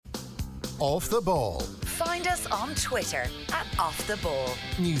Off the Ball. Find us on Twitter at Off the Ball.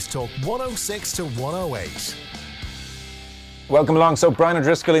 News Talk 106 to 108. Welcome along. So Brian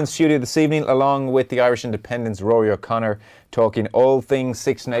O'Driscoll in studio this evening, along with the Irish Independent's Rory O'Connor, talking all things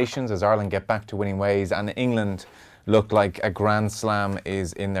Six Nations as Ireland get back to winning ways, and England look like a grand slam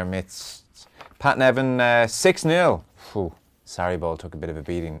is in their midst. Pat Nevin, 6-0. Sarri ball took a bit of a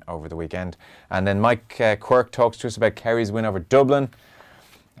beating over the weekend. And then Mike Quirk talks to us about Kerry's win over Dublin.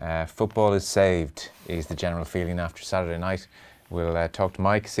 Football is saved is the general feeling after Saturday night. We'll talk to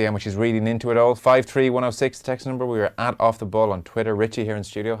Mike, see how much he's reading into it all. 53106, the text number. We are at Off the Ball on Twitter. Richie here in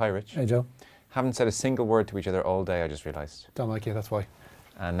studio. Hi, Rich. Hey, Joe. Haven't said a single word to each other all day, I just realised. Don't like you, that's why.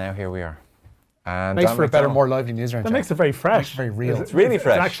 And now here we are. And makes for a better, more lively news round. That makes it very fresh. It's very real. It's really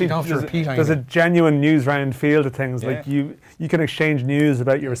fresh. Actually, you don't have to repeat anything. There's a genuine news round feel to things. Yeah. Like you can exchange news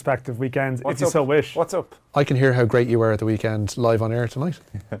about your respective weekends if you so wish. What's up? I can hear how great you were at the weekend live on air tonight.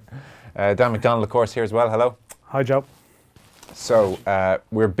 Dan McDonnell, of course, here as well. Hello. Hi, Joe. So,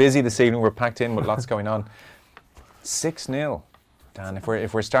 we're busy this evening. We're packed in with lots going on. 6-0. Dan,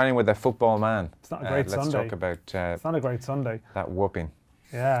 if we're starting with a football man, it's not a great Sunday. Let's talk about it's not a great Sunday. That whooping.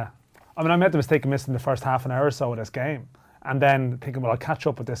 Yeah. I mean, I made the mistake of missing the first half an hour or so of this game, and then thinking, well, I'll catch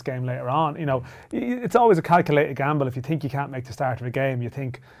up with this game later on. You know, it's always a calculated gamble. If you think you can't make the start of a game, you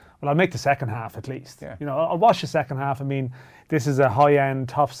think, well, I'll make the second half at least. Yeah. You know, I'll watch the second half. I mean, this is a high-end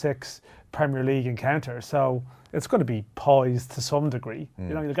top 6 Premier League encounter, so it's going to be poised to some degree.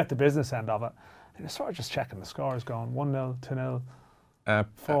 You know, you'll get the business end of it. And you're sort of just checking the scores, going 1-0, 2-0.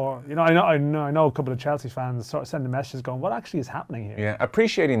 4. You know, I know a couple of Chelsea fans sort of sending messages going, what actually is happening here? Yeah,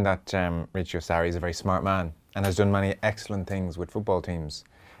 appreciating that Richie Sarri is a very smart man and has done many excellent things with football teams.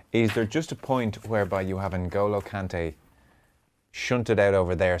 Is there just a point whereby you have N'Golo Kante shunted out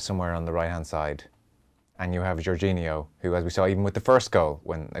over there somewhere on the right-hand side, and you have Jorginho, who, as we saw even with the first goal,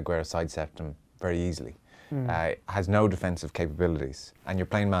 when Aguero sidestepped him very easily, has no defensive capabilities, and you're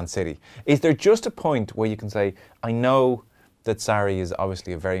playing Man City. Is there just a point where you can say, I know that Sarri is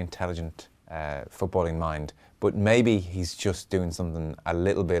obviously a very intelligent footballing mind, but maybe he's just doing something a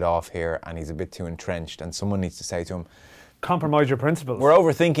little bit off here and he's a bit too entrenched, and someone needs to say to him, compromise your principles. We're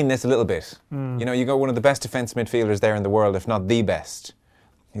overthinking this a little bit. You know, you got one of the best defence midfielders there in the world, if not the best.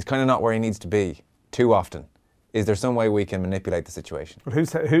 He's kind of not where he needs to be too often. Is there some way we can manipulate the situation? But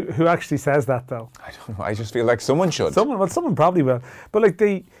who actually says that though? I don't know. I just feel like someone should. Someone probably will. But like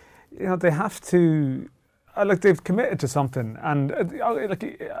they have to. Like they've committed to something, and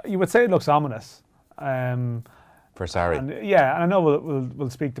like you would say, it looks ominous. For Sarri. And I know we'll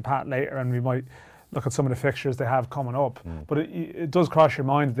speak to Pat later, and we might look at some of the fixtures they have coming up. But it does cross your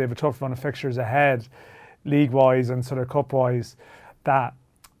mind that they have a tough run of fixtures ahead, league-wise and sort of cup-wise. That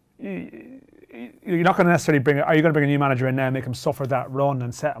you're not going to necessarily bring. Are you going to bring a new manager in now, and make him suffer that run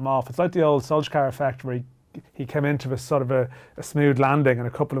and set him off? It's like the old Solskjaer effect, where he came into a sort of a smooth landing and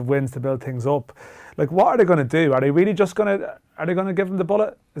a couple of wins to build things up. Like, what are they going to do? Are they really just going to? Are they going to give him the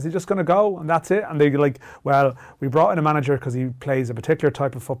bullet? Is he just going to go and that's it? And they're like, well, we brought in a manager because he plays a particular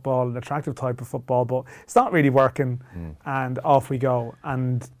type of football, an attractive type of football, but it's not really working. And off we go.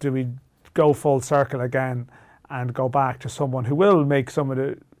 And do we go full circle again and go back to someone who will make some of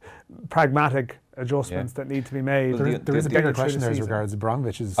the pragmatic adjustments that need to be made? Well, there is a bigger question there as regards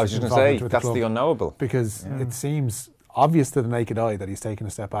Abramovich's. I was just going to say, that's the unknowable. Because it seems obvious to the naked eye that he's taken a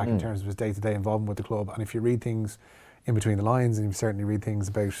step back in terms of his day-to-day involvement with the club. And if you read things in between the lines, and you certainly read things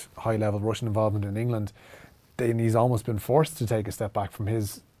about high-level Russian involvement in England, then he's almost been forced to take a step back from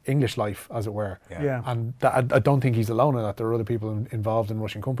his English life, as it were. And I don't think he's alone in that. There are other people involved in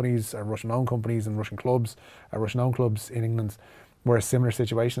Russian companies, Russian-owned companies and Russian clubs, Russian-owned clubs in England, where a similar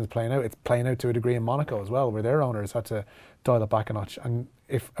situation is playing out. It's playing out to a degree in Monaco as well, where their owners had to dial it back a notch. And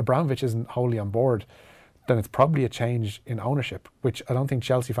if Abramovich isn't wholly on board, then it's probably a change in ownership, which I don't think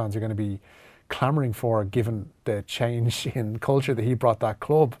Chelsea fans are going to be clamouring for, given the change in culture that he brought that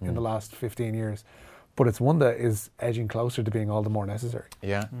club in the last 15 years. But it's one that is edging closer to being all the more necessary.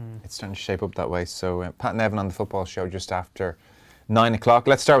 Yeah, it's starting to shape up that way. So Pat Nevin on the Football Show just after 9 o'clock.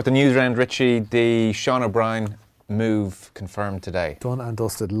 Let's start with the news round, Richie. The Sean O'Brien move confirmed today. Done and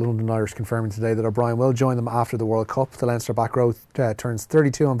dusted. London Irish confirming today that O'Brien will join them after the World Cup. The Leinster back row turns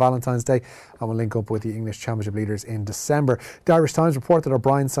 32 on Valentine's Day and will link up with the English Championship leaders in December. The Irish Times report that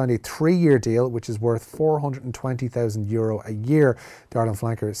O'Brien signed a 3-year deal which is worth €420,000 a year. The Ireland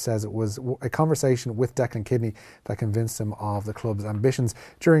flanker says it was a conversation with Declan Kidney that convinced him of the club's ambitions.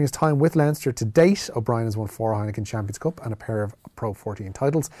 During his time with Leinster to date, O'Brien has won 4 Heineken Champions Cup and a pair of Pro 14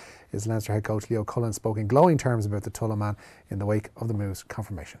 titles. His Leinster head coach Leo Cullen spoke in glowing terms about the Tulla man in the wake of the move's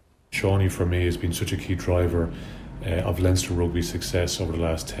confirmation. Shawnee for me has been such a key driver of Leinster rugby success over the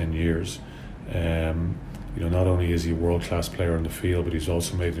last 10 years. Not only is he a world-class player on the field, but he's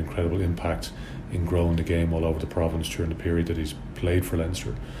also made an incredible impact in growing the game all over the province during the period that he's played for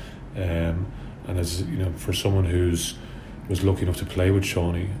Leinster. And as for someone was lucky enough to play with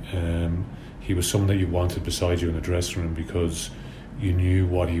Seanie, he was someone that you wanted beside you in the dressing room because you knew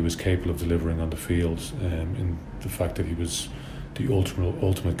what he was capable of delivering on the field, in the fact that he was the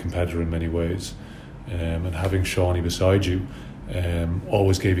ultimate competitor in many ways. And having Seanie beside you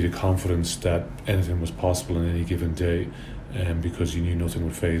always gave you the confidence that anything was possible on any given day, because you knew nothing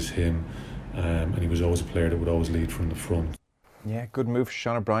would faze him, and he was always a player that would always lead from the front. Yeah, good move for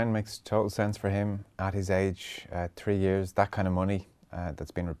Sean O'Brien. Makes total sense for him at his age. 3 years, that kind of money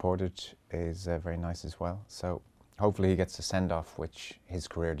that's been reported is very nice as well. So hopefully he gets a send-off, which his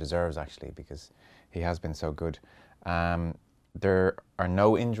career deserves actually, because he has been so good. There are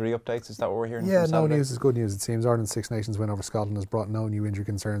no injury updates, is that what we're hearing? Yeah, from no Saturday? news is good news. It seems Ireland's Six Nations win over Scotland has brought no new injury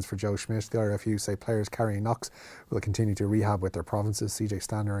concerns for Joe Schmidt. The RFU say players carrying knocks will continue to rehab with their provinces. CJ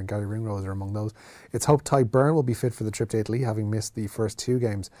Stander and Gary Ringrose are among those. It's hoped Ty Byrne will be fit for the trip to Italy, having missed the first 2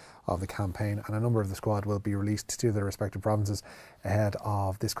 games of the campaign, and a number of the squad will be released to their respective provinces ahead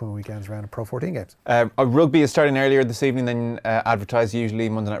of this coming weekend's round of Pro 14 games. Rugby is starting earlier this evening than advertised. Usually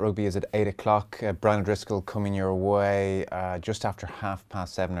Monday Night Rugby is at 8 o'clock. Brian O'Driscoll coming your way just after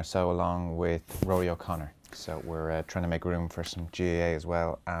 7:30 or so, along with Rory O'Connor. So we're trying to make room for some GAA as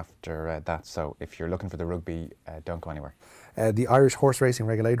well after that. So if you're looking for the rugby, don't go anywhere. The Irish Horse Racing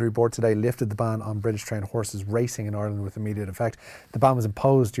Regulatory Board today lifted the ban on British trained horses racing in Ireland with immediate effect. The ban was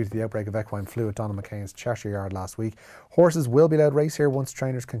imposed due to the outbreak of equine flu at Donald McCain's Cheshire Yard last week. Horses will be allowed to race here once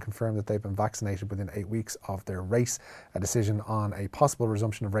trainers can confirm that they've been vaccinated within 8 weeks of their race. A decision on a possible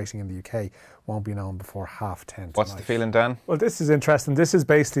resumption of racing in the UK won't be known before 10:30 tonight. What's the feeling, Dan? Well, this is interesting. This is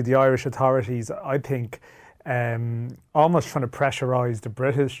basically the Irish authorities, I think, almost trying to pressurise the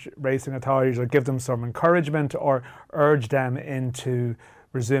British racing authorities or give them some encouragement or urge them into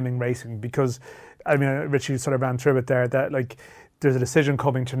resuming racing, because I mean, Richie sort of ran through it there, that like there's a decision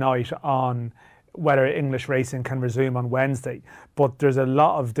coming tonight on whether English racing can resume on Wednesday, but there's a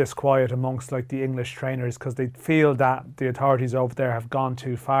lot of disquiet amongst like the English trainers because they feel that the authorities over there have gone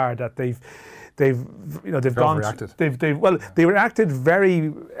too far, that they reacted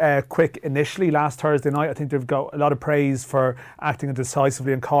very quick initially last Thursday night. I think they've got a lot of praise for acting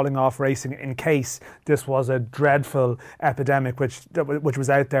decisively and calling off racing in case this was a dreadful epidemic which was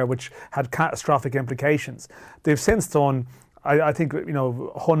out there, which had catastrophic implications. They've since done, I think,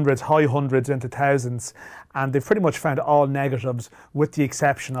 hundreds, high hundreds into thousands, and they've pretty much found all negatives with the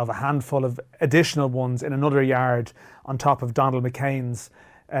exception of a handful of additional ones in another yard on top of Donald McCain's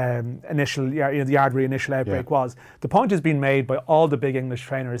the yard where the initial outbreak was. The point has been made by all the big English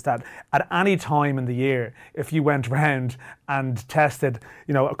trainers that at any time in the year, if you went round and tested,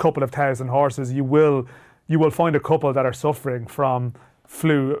 a couple of thousand horses, you will find a couple that are suffering from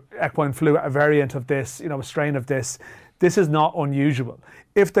equine flu, a variant of this, a strain of this. This is not unusual.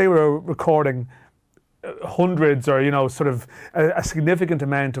 If they were recording hundreds or sort of a significant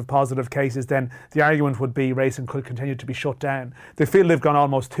amount of positive cases, then the argument would be racing could continue to be shut down. They feel they've gone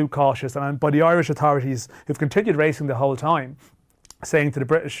almost too cautious, and by the Irish authorities who've continued racing the whole time, saying to the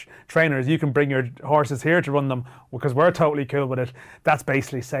British trainers, you can bring your horses here to run them because we're totally cool with it. That's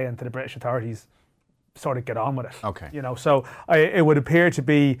basically saying to the British authorities, sort of get on with it. Okay. So it would appear to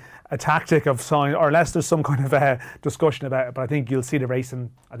be a tactic of sign, or unless there's some kind of a discussion about it. But I think you'll see the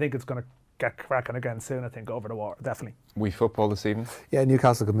racing. I think it's going to get cracking again soon, I think, over the water, definitely. We football this evening? Yeah,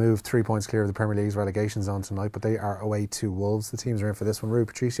 Newcastle could move 3 points clear of the Premier League's relegation zone tonight, but they are away to Wolves. The teams are in for this one. Rui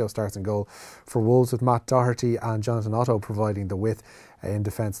Patricio starts in goal for Wolves, with Matt Doherty and Jonathan Otto providing the width. In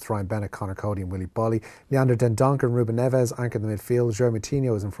defence, Ryan Bennett, Conor Cody and Willie Bolly. Leander Dendoncker and Ruben Neves anchor the midfield. Joe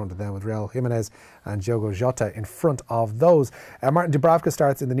Moutinho is in front of them, with Raul Jimenez and Diogo Jota in front of those. Martin Dubravka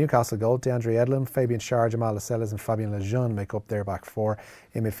starts in the Newcastle goal. DeAndre Edlin, Fabian Schär, Jamal Lascelles and Fabien Lejeune make up their back four.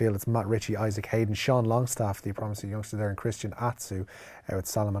 In midfield, it's Matt Ritchie, Isaac Hayden, Sean Longstaff, the promising youngster there, and Christian Atsu, with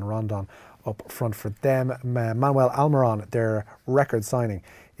Salomon Rondon up front for them. Manuel Almiron, their record signing,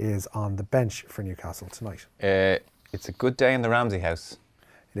 is on the bench for Newcastle tonight. It's a good day in the Ramsey house.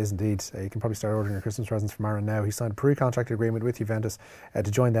 It is indeed. You can probably start ordering your Christmas presents from Aaron now. He signed a pre-contract agreement with Juventus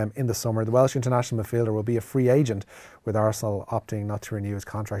to join them in the summer. The Welsh international midfielder will be a free agent, with Arsenal opting not to renew his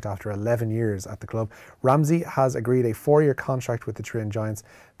contract after 11 years at the club. Ramsey has agreed a 4-year contract with the Turin Giants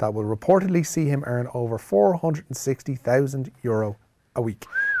that will reportedly see him earn over €460,000 a week.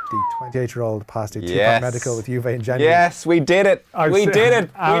 The 28-year-old passed a two-part Yes. medical with Juve in January. Yes, we did it. We did it.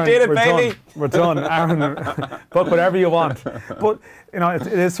 Aaron, We did it, we're baby. Done. We're done. Aaron, book whatever you want. But, you know, it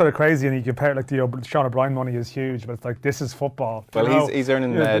is sort of crazy, and you compare it, like, the Sean O'Brien money is huge, but it's like, this is football. Well, you know? he's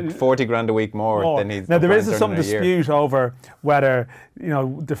earning 40 grand a week more than he's. Now, there is O'Brien's some earning a year. dispute over whether, you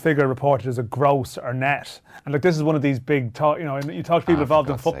know, the figure reported is a gross or net. And like, this is one of these big, you know, and you talk to people involved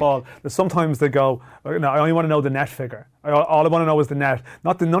in God's football, that sometimes they go, no, I only want to know the net figure. All I want to know is the net,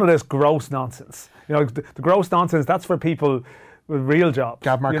 none of this gross nonsense. You know, the gross nonsense, that's for people with real jobs.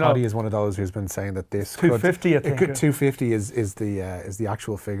 Gab you know. Marcotti is one of those who's been saying that this 250, I think. 250 is the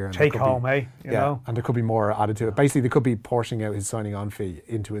actual figure. And Take there could home, be, You know? and there could be more added to it. Basically, they could be portioning out his signing on fee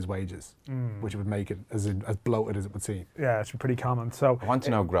into his wages, which would make it as bloated as it would seem. Yeah, it's pretty common. So I want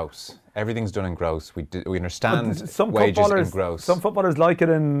to know gross. Everything's done in gross. We understand some wages footballers, in gross. Some footballers like it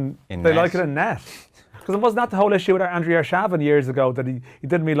In they net. like it in net. Because wasn't that the whole issue with Andrea Shavin years ago, that he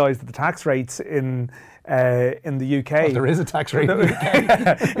didn't realise that the tax rates in the UK. Well, there is a tax rate in the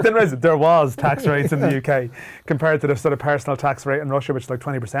UK. He didn't realise that there was tax rates in the UK compared to the sort of personal tax rate in Russia, which is like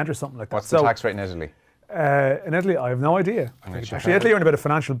 20% or something like that. What's the tax rate in Italy? In Italy, I have no idea. gonna check Actually, that Italy are in a bit of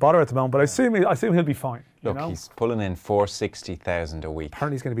financial bother at the moment, but I assume he'll be fine. Look, you know? he's pulling in 460,000 a week.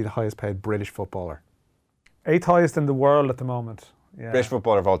 Apparently, he's going to be the highest paid British footballer. 8th highest in the world at the moment. Yeah. British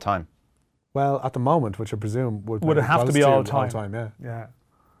footballer of all time. Well, at the moment, which I presume would it have to be all time? All time, yeah. Yeah.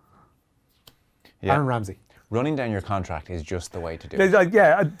 Yeah. Aaron Ramsey. Running down your contract is just the way to do There's it.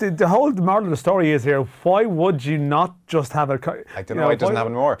 like, the whole moral of the story is here, why would you not just have a... I don't know why it doesn't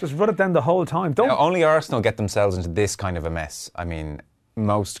happen more. Just run it down the whole time. Don't... Now, only Arsenal get themselves into this kind of a mess. I mean,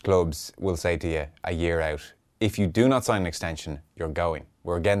 most clubs will say to you a year out, if you do not sign an extension, you're going.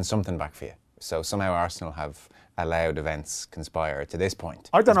 We're getting something back for you. So somehow Arsenal have allowed events conspire to this point.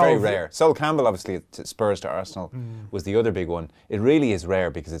 I don't it's very know if- rare. Sol Campbell, obviously, at Spurs to Arsenal, was the other big one. It really is rare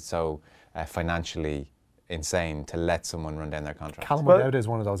because it's so financially insane to let someone run down their contract. Callum O'Dowd is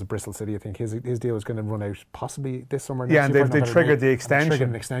one of those at Bristol City. I think his deal was going to run out possibly this summer. Yeah, and next year, they triggered the extension. Triggered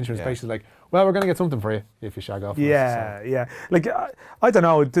an extension. It's basically like, well, we're going to get something for you if you shag off. Yeah. Like, I don't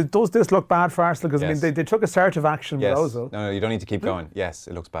know. Does this look bad for Arsenal? Because, Yes. I mean, they took assertive action Yes. with Ozil. No, you don't need to keep going. Yes,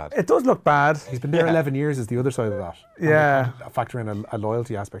 it looks bad. It does look bad. He's been there 11 years is the other side of that. Yeah. And factor in a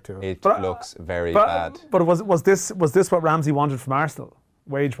loyalty aspect to it. It looks very bad. But was this what Ramsey wanted from Arsenal,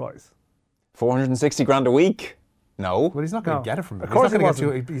 wage-wise? 460 grand a week? No. But he's not going to get it from them. Of course he's he not gonna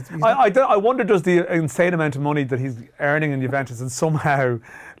wasn't. get to it. I wonder, does the insane amount of money that he's earning in Juventus and somehow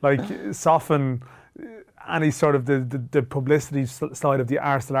like soften any sort of the publicity side of the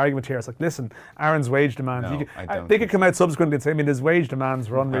Arsenal argument here? It's like, listen, Aaron's wage demands. No, I don't they think could come out subsequently and say, I mean, his wage demands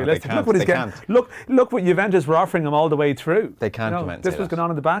were unrealistic. can't. Look what he's They getting. can't. Look what Juventus were offering him all the way through. They can't come out and This say was that. going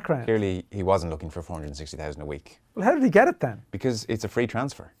on in the background. Clearly, he wasn't looking for 460,000 a week Well, how did he get it then? because it's a free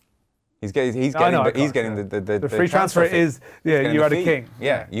transfer. He's getting I know, of he's course, getting yeah. the free transfer fee. is, He's getting you are the fee. king.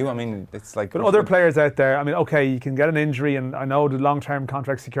 Yeah, I mean, it's like. But other players out there, I mean, okay, you can get an injury, and I know the long-term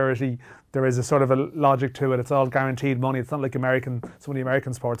contract security, there is a sort of a logic to it. It's all guaranteed money. It's not like some of the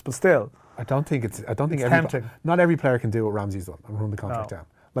American sports, but still. I don't think it's tempting. Not every player can do what Ramsey's done and run the contract down.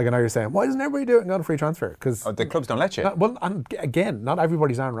 Like, I know you're saying, why doesn't everybody do it and go on a free transfer? Because the clubs don't let you. well, and again, not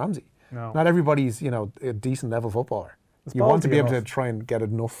everybody's Aaron Ramsey. No. Not everybody's a decent level footballer. It's You want to ballsy be able to enough. try and get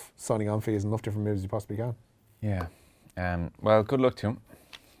enough signing on fees and enough different moves as you possibly can. Yeah. Well, good luck to him.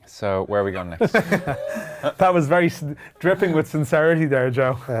 So, where are we going next? That was very dripping with sincerity there,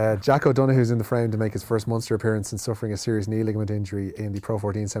 Joe. Jack O'Donoghue's in the frame to make his first Munster appearance since suffering a serious knee ligament injury in the Pro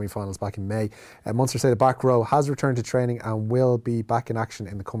 14 semi-finals back in May. Munster say the back row has returned to training and will be back in action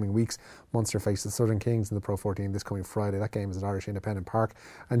in the coming weeks. Munster face the Southern Kings in the Pro 14 this coming Friday. That game is at Irish Independent Park.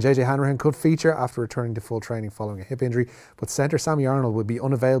 And JJ Hanrahan could feature after returning to full training following a hip injury, but centre Sammy Arnold will be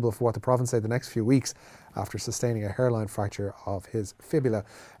unavailable for what the province say the next few weeks after sustaining a hairline fracture of his fibula.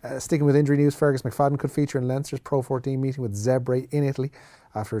 Sticking with injury news, Fergus McFadden could feature in Leinster's Pro 14 meeting with Zebre in Italy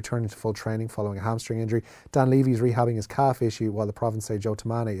after returning to full training following a hamstring injury. Dan Levy is rehabbing his calf issue, while the province say Joe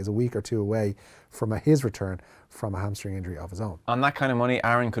Tamane is a week or two away from his return from a hamstring injury of his own. On that kind of money,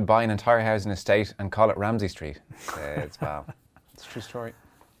 Aaron could buy an entire housing estate and call it Ramsey Street. It's pal. It's a true story.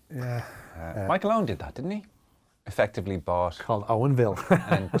 Yeah. Michael Owen did that, didn't he? Effectively bought Called Owenville.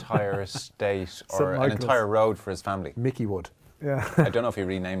 an entire estate St. or an Michael's. entire road for his family. Mickey Wood. Yeah. I don't know if he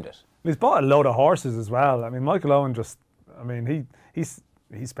renamed it. He's bought a load of horses as well. I mean, Michael Owen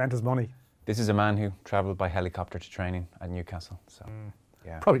he spent his money. This is a man who travelled by helicopter to training at Newcastle. So,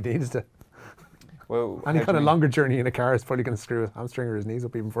 yeah. Probably needs to. Well, Any how kind do of we- longer journey in a car is probably going to screw his hamstring or his knees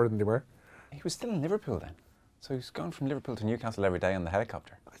up even further than they were. He was still in Liverpool then. So he's going from Liverpool to Newcastle every day on the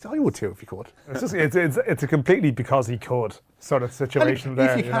helicopter. I would too if you could. It's a completely because he could sort of situation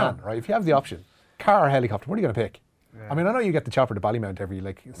there. If you can, right? If you have the option, car or helicopter, what are you going to pick? Yeah. I mean, I know you get the chopper to Ballymount every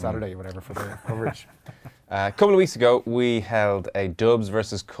Saturday or whatever for the coverage. A couple of weeks ago, we held a Dubs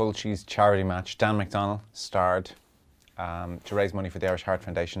versus Culchies charity match. Dan McDonnell starred to raise money for the Irish Heart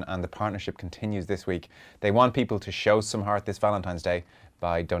Foundation, and the partnership continues this week. They want people to show some heart this Valentine's Day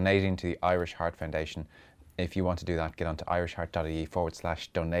by donating to the Irish Heart Foundation. If you want to do that, get onto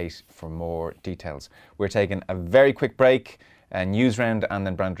irishheart.ie/donate for more details. We're taking a very quick break, a news round, and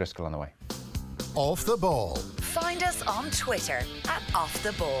then Brand Driscoll on the way. Off the Ball. Find us on Twitter at Off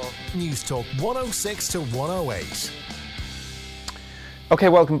the Ball. News Talk 106 to 108. Okay,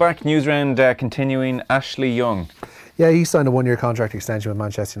 welcome back. News round continuing. Ashley Young. Yeah, he signed a one-year contract extension with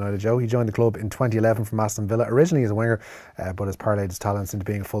Manchester United, Joe. He joined the club in 2011 from Aston Villa, originally as a winger, but has parlayed his talents into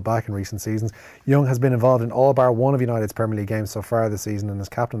being a full-back in recent seasons. Young has been involved in all bar one of United's Premier League games so far this season and has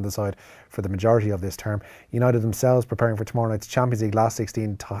captained the side for the majority of this term. United themselves preparing for tomorrow night's Champions League last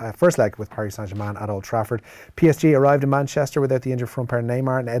 16 first leg with Paris Saint-Germain at Old Trafford. PSG arrived in Manchester without the injured front pair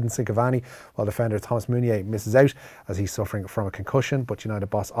Neymar and Edinson Cavani, while defender Thomas Meunier misses out as he's suffering from a concussion. But United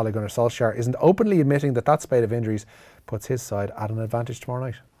boss Ole Gunnar Solskjaer isn't openly admitting that spate of injuries puts his side at an advantage tomorrow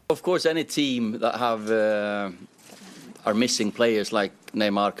night. Of course, any team that have are missing players like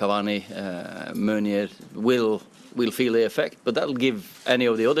Neymar, Cavani, Meunier will feel the effect, but that'll give any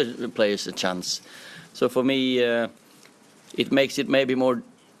of the other players a chance. So for me, it makes it maybe more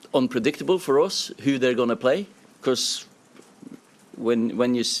unpredictable for us who they're going to play, because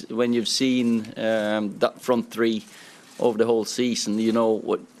when you've seen that front three over the whole season, you know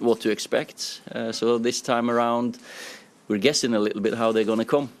what to expect. So this time around, we're guessing a little bit how they're going to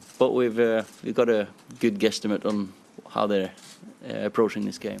come, but we've got a good guesstimate on how they're approaching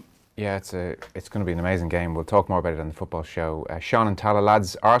this game. Yeah, it's going to be an amazing game. We'll talk more about it on the football show. Sean and Tala,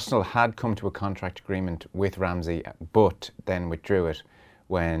 lads, Arsenal had come to a contract agreement with Ramsey, but then withdrew it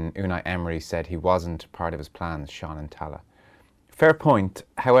when Unai Emery said he wasn't part of his plans, Sean and Tala. Fair point.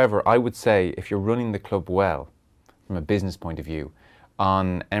 However, I would say if you're running the club well, from a business point of view,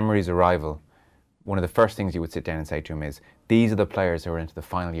 on Emery's arrival, one of the first things you would sit down and say to him is, these are the players who are into the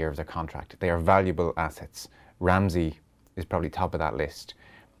final year of their contract. They are valuable assets. Ramsey is probably top of that list.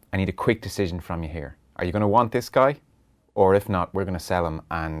 I need a quick decision from you here. Are you going to want this guy? Or if not, we're going to sell him,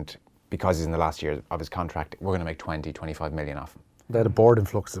 and because he's in the last year of his contract, we're going to make 20, 25 million off him. They had a board in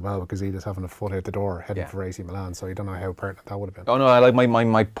flux as well, because he was having a foot out the door heading for AC Milan, so you don't know how pertinent that would have been. Oh no,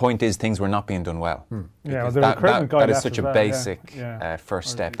 my point is things were not being done well. Yeah, well, the recruitment guy that is such a basic first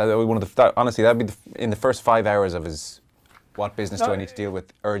step. Honestly, that'd be in the first 5 hours of his, what business do I need to deal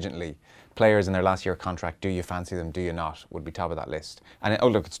with urgently? Players in their last year contract, do you fancy them, do you not, would be top of that list. And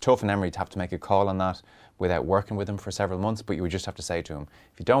look, it's tough in Emery to have to make a call on that without working with him for several months, but you would just have to say to him,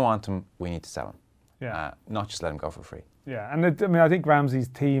 if you don't want him, we need to sell him. Yeah. Not just let him go for free. Yeah, and I think Ramsey's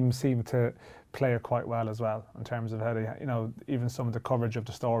team seemed to play it quite well as well, in terms of how they, even some of the coverage of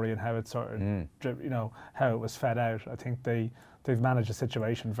the story and how it sort of, how it was fed out. I think they've managed the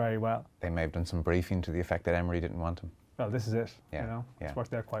situation very well. They may have done some briefing to the effect that Emery didn't want him. Well, this is it. It's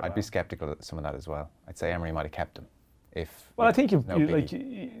worked out quite well. I'd be sceptical of some of that as well. I'd say Emery might have kept him. I think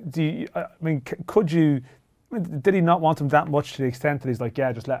could you? Did he not want him that much to the extent that he's like,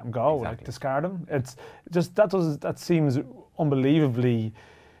 just let him go, exactly. Discard him? It's just that seems unbelievably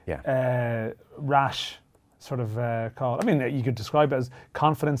rash sort of call. I mean, you could describe it as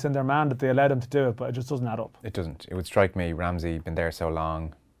confidence in their man that they allowed him to do it, but it just doesn't add up. It doesn't. It would strike me, Ramsey been there so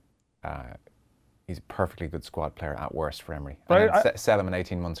long. He's a perfectly good squad player at worst for Emery. Sell him in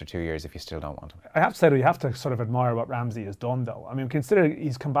 18 months or 2 years if you still don't want him. I have to say that you have to sort of admire what Ramsey has done, though. I mean, consider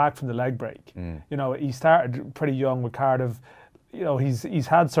he's come back from the leg break. He started pretty young with Cardiff. He's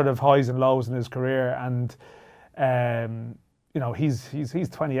had sort of highs and lows in his career, and he's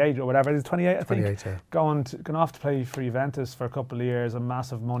 28 or whatever. He's 28, I think. 28, yeah. Gone off to play for Juventus for a couple of years and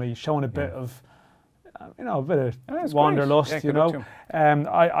massive money, showing a bit of. A bit of wanderlust,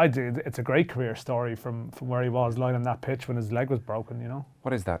 I did. It's a great career story from where he was lying on that pitch when his leg was broken,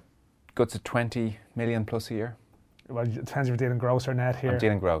 What is that? Guts at 20 million plus a year? Well, it depends if you're dealing gross or net here. I'm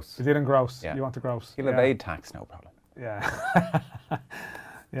dealing gross. You're dealing gross. Yeah. You want the gross. He'll evade tax, no problem. Yeah.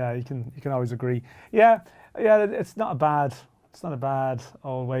 Yeah, you can always agree. Yeah, it's not a bad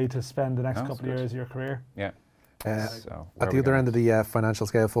old way to spend the next couple of years of your career. Yeah. At the other end of the financial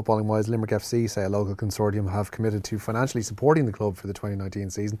scale, footballing wise, Limerick FC, say a local consortium, have committed to financially supporting the club for the 2019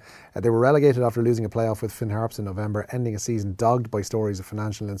 season. They were relegated after losing a playoff with Finn Harps in November, ending a season dogged by stories of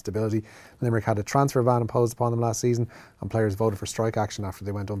financial instability. Limerick had a transfer ban imposed upon them last season, and players voted for strike action after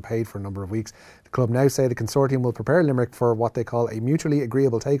they went unpaid for a number of weeks. The club now say the consortium will prepare Limerick for what they call a mutually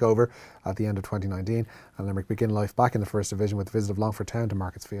agreeable takeover at the end of 2019, and Limerick begin life back in the First Division with a visit of Longford Town to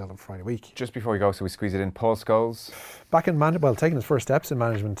Markets Field on Friday week. Just before we go, so we squeeze it in, Paul Scholes. Back in taking his first steps in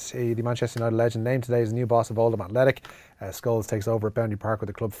management. The Manchester United legend named today as the new boss of Oldham Athletic. Scholes takes over at Boundary Park with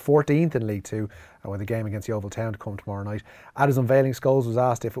the club 14th in League Two, with a game against Yeovil Town to come tomorrow night. At his unveiling, Scholes was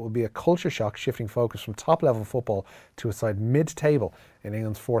asked if it would be a culture shock shifting focus from top level football to a side mid-table in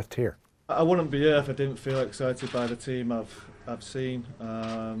England's fourth tier. I wouldn't be here if I didn't feel excited by the team I've seen.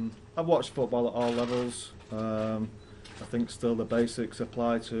 I've watched football at all levels. I think still the basics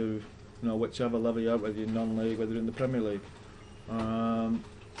apply to whichever level you're at, whether you're non-league, whether you're in the Premier League. And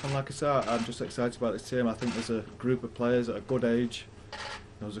like I said, I'm just excited about this team. I think there's a group of players at a good age.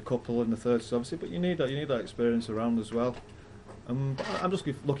 There's a couple in the 30s, obviously, but you need that experience around as well. But I'm just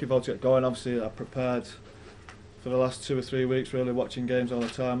looking forward to get going. Obviously, I've prepared for the last 2 or 3 weeks, really watching games all the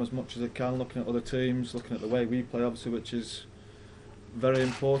time as much as I can, looking at other teams, looking at the way we play, obviously, which is very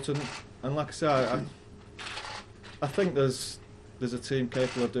important. And like I said, I think there's a team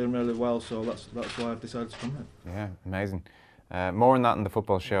capable of doing really well, so that's why I've decided to come here. Yeah, amazing. More on that in the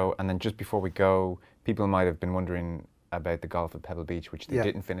football show, and then just before we go, people might have been wondering about the golf at Pebble Beach, which they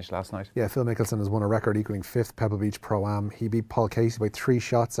didn't finish last night. Yeah, Phil Mickelson has won a record equaling 5th Pebble Beach Pro-Am. He beat Paul Casey by 3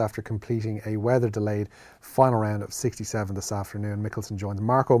 shots after completing a weather-delayed final round of 67 this afternoon. Mickelson joins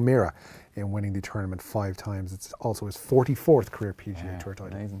Mark O'Meara in winning the tournament 5 times. It's also his 44th career PGA Tour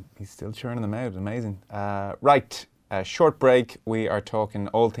title. Amazing. He's still churning them out. Amazing. Right. Short break. We are talking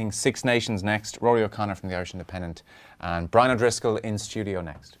all things Six Nations next. Rory O'Connor from the Irish Independent and Brian O'Driscoll in studio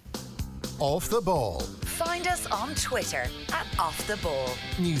next. Off the Ball. Find us on Twitter at Off the Ball.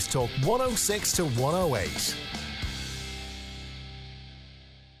 News Talk 106 to 108.